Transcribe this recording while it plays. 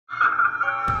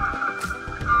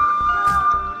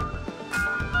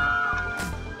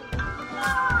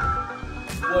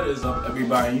is up,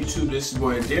 everybody on YouTube? This is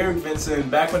your boy Derrick Vincent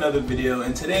back with another video,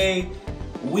 and today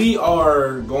we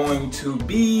are going to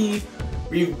be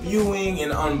reviewing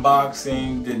and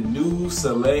unboxing the new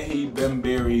Salehe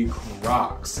Bembury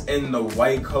Crocs in the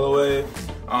white colorway.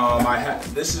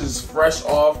 This is fresh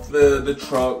off the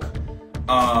truck,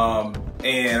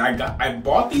 and I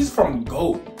bought these from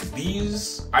GOAT.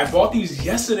 I bought these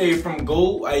yesterday from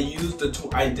GOAT. I did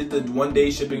the 1-day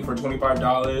shipping for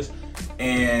 $25,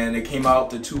 and it came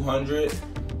out to $200.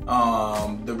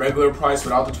 The regular price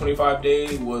without the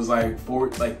 25-day was like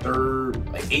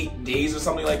 8 days or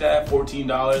something like that,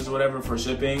 $14 or whatever for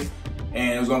shipping,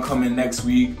 and it was gonna come in next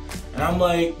week. And I'm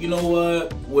like, you know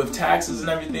what? With taxes and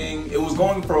everything, it was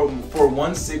going for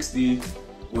 $160.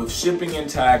 With shipping and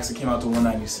tax, it came out to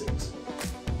 $196.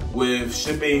 With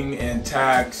shipping and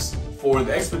tax for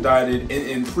the expedited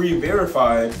and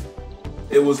pre-verified,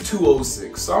 it was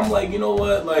 $206. So I'm like, you know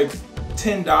what? Like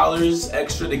 $10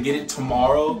 extra to get it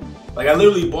tomorrow. Like I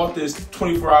literally bought this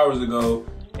 24 hours ago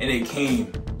and it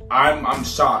came. I'm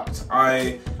shocked.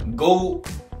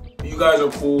 You guys are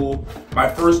cool. My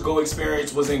first GOAT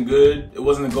experience wasn't good. It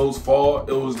wasn't the GOAT's fault.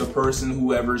 It was the person,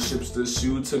 whoever ships the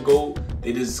shoe to GOAT.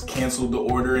 They just canceled the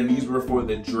order, and these were for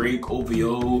the Drake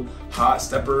OVO Hot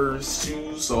Steppers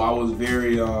shoes. So I was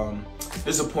very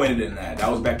disappointed in that.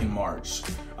 That was back in March.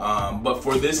 But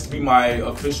for this to be my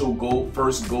official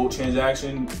first GOAT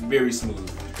transaction, very smooth.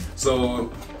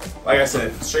 So, like I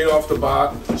said, straight off the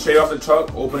box, straight off the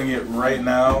truck, opening it right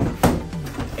now,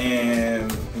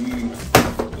 and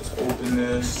open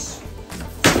this.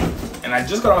 And I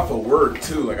just got off of work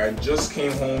too. Like I just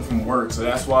came home from work, so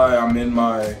that's why I'm in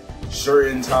my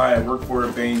shirt and tie. I work for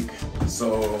a bank.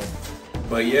 So,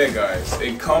 but yeah, guys,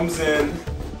 it comes in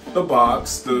the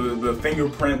box, the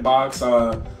fingerprint box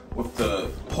with the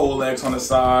Polex on the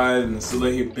side and the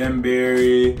Salehe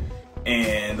Bembury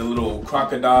and the little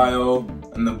crocodile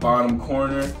in the bottom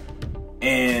corner.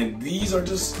 And these are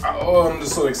just, oh, I'm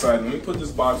just so excited. Let me put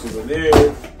this box over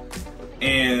there.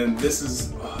 And this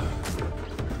is,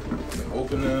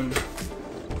 open them.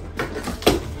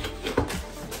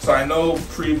 So I know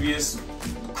previous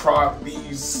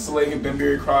these Salehe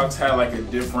Bembury Crocs had like a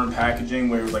different packaging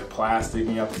where it was like plastic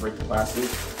and you have to break the plastic.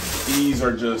 These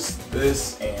are just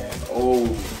this, and oh,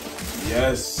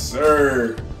 yes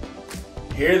sir.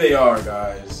 Here they are,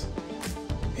 guys.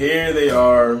 Here they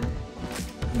are.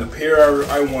 The pair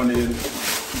I wanted.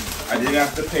 I didn't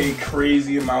have to pay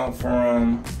crazy amount for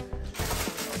them.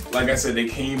 Like I said, they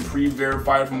came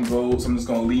pre-verified from GOAT, so I'm just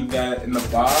gonna leave that in the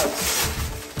box.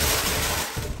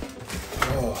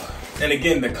 Oh. And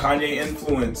again, the Kanye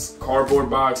influence cardboard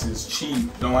box is cheap.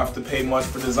 Don't have to pay much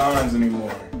for designs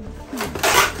anymore.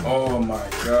 Oh my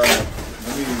God.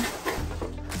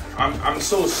 I'm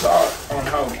so shocked on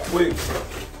how quick.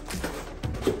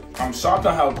 I'm shocked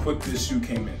on how quick this shoe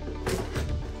came in.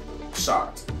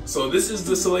 Shocked. So this is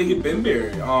the Salehe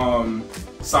Bembury.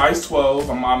 Size 12.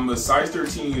 I'm a size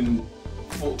 13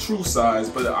 full true size,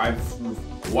 but I've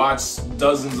watched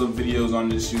dozens of videos on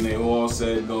this shoe and they all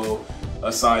said go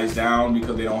a size down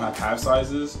because they don't have half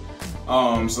sizes.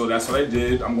 So that's what I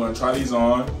did. I'm gonna try these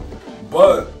on,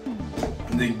 but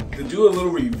to do a little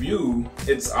review,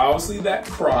 it's obviously that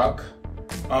Croc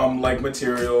like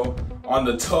material. On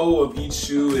the toe of each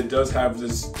shoe, it does have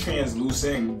this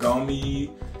translucent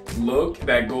gummy look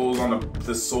that goes on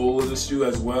the sole of the shoe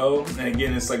as well. And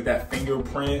again, it's like that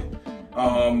fingerprint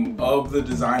of the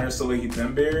designer Salehe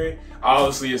Bembury.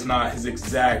 Obviously it's not his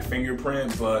exact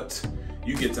fingerprint, but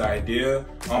you get the idea.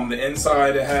 The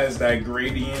inside, it has that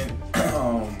gradient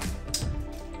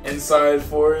inside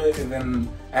for it, and then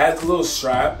it has a little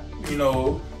strap. You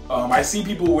know, I see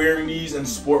people wearing these in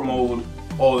sport mode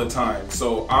all the time,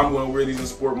 so I'm gonna wear these in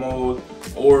sport mode,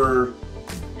 or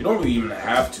you don't really even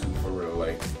have to, for real.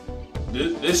 Like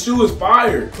this shoe is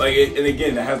fire. Like and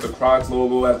again, it has the Crocs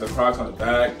logo, it has the Crocs on the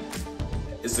back.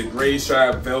 It's a gray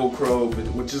strap, Velcro,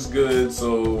 which is good.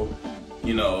 So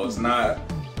you know, it's not.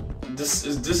 This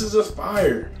is just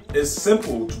fire. It's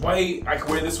simple. It's white. I can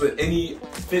wear this with any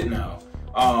fit now.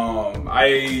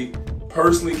 I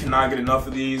personally cannot get enough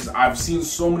of these. I've seen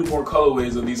so many more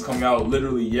colorways of these coming out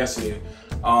literally yesterday.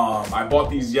 I bought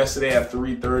these yesterday at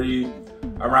 3:30.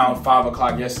 Around 5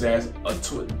 o'clock yesterday,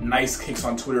 Nice Kicks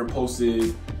on Twitter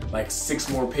posted like 6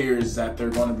 more pairs that they're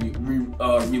going to be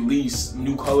release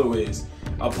new colorways: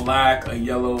 a black, a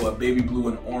yellow, a baby blue,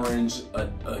 an orange, a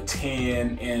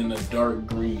tan, and a dark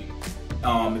green.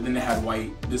 And then they had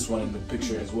white, this one in the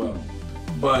picture as well.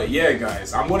 But yeah,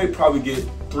 guys, I'm going to probably get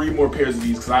 3 more pairs of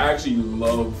these because I actually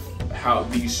love how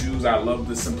these shoes. I love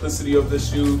the simplicity of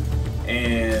this shoe,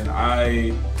 and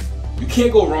you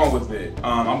can't go wrong with it.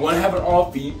 I'm going to have an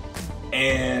all feet.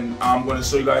 and I'm going to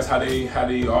show you guys how they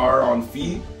are on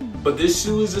feet. But this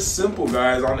shoe is just simple,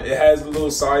 guys. It has the little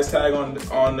size tag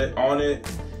on it.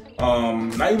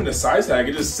 Not even a size tag,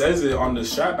 it just says it on the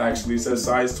strap. Actually, it says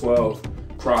size 12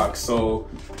 Crocs. So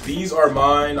these are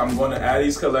mine. I'm going to add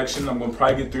these collection. I'm going to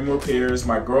probably get 3 more pairs.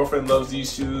 My girlfriend loves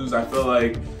these shoes. I feel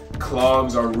like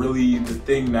clogs are really the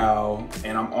thing now,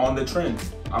 and I'm on the trend.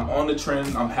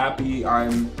 I'm happy. I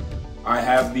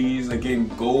have these. Again,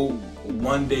 gold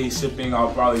 1-day shipping.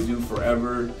 I'll probably do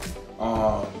forever.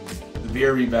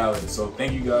 Very valid. So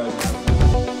thank you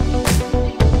guys.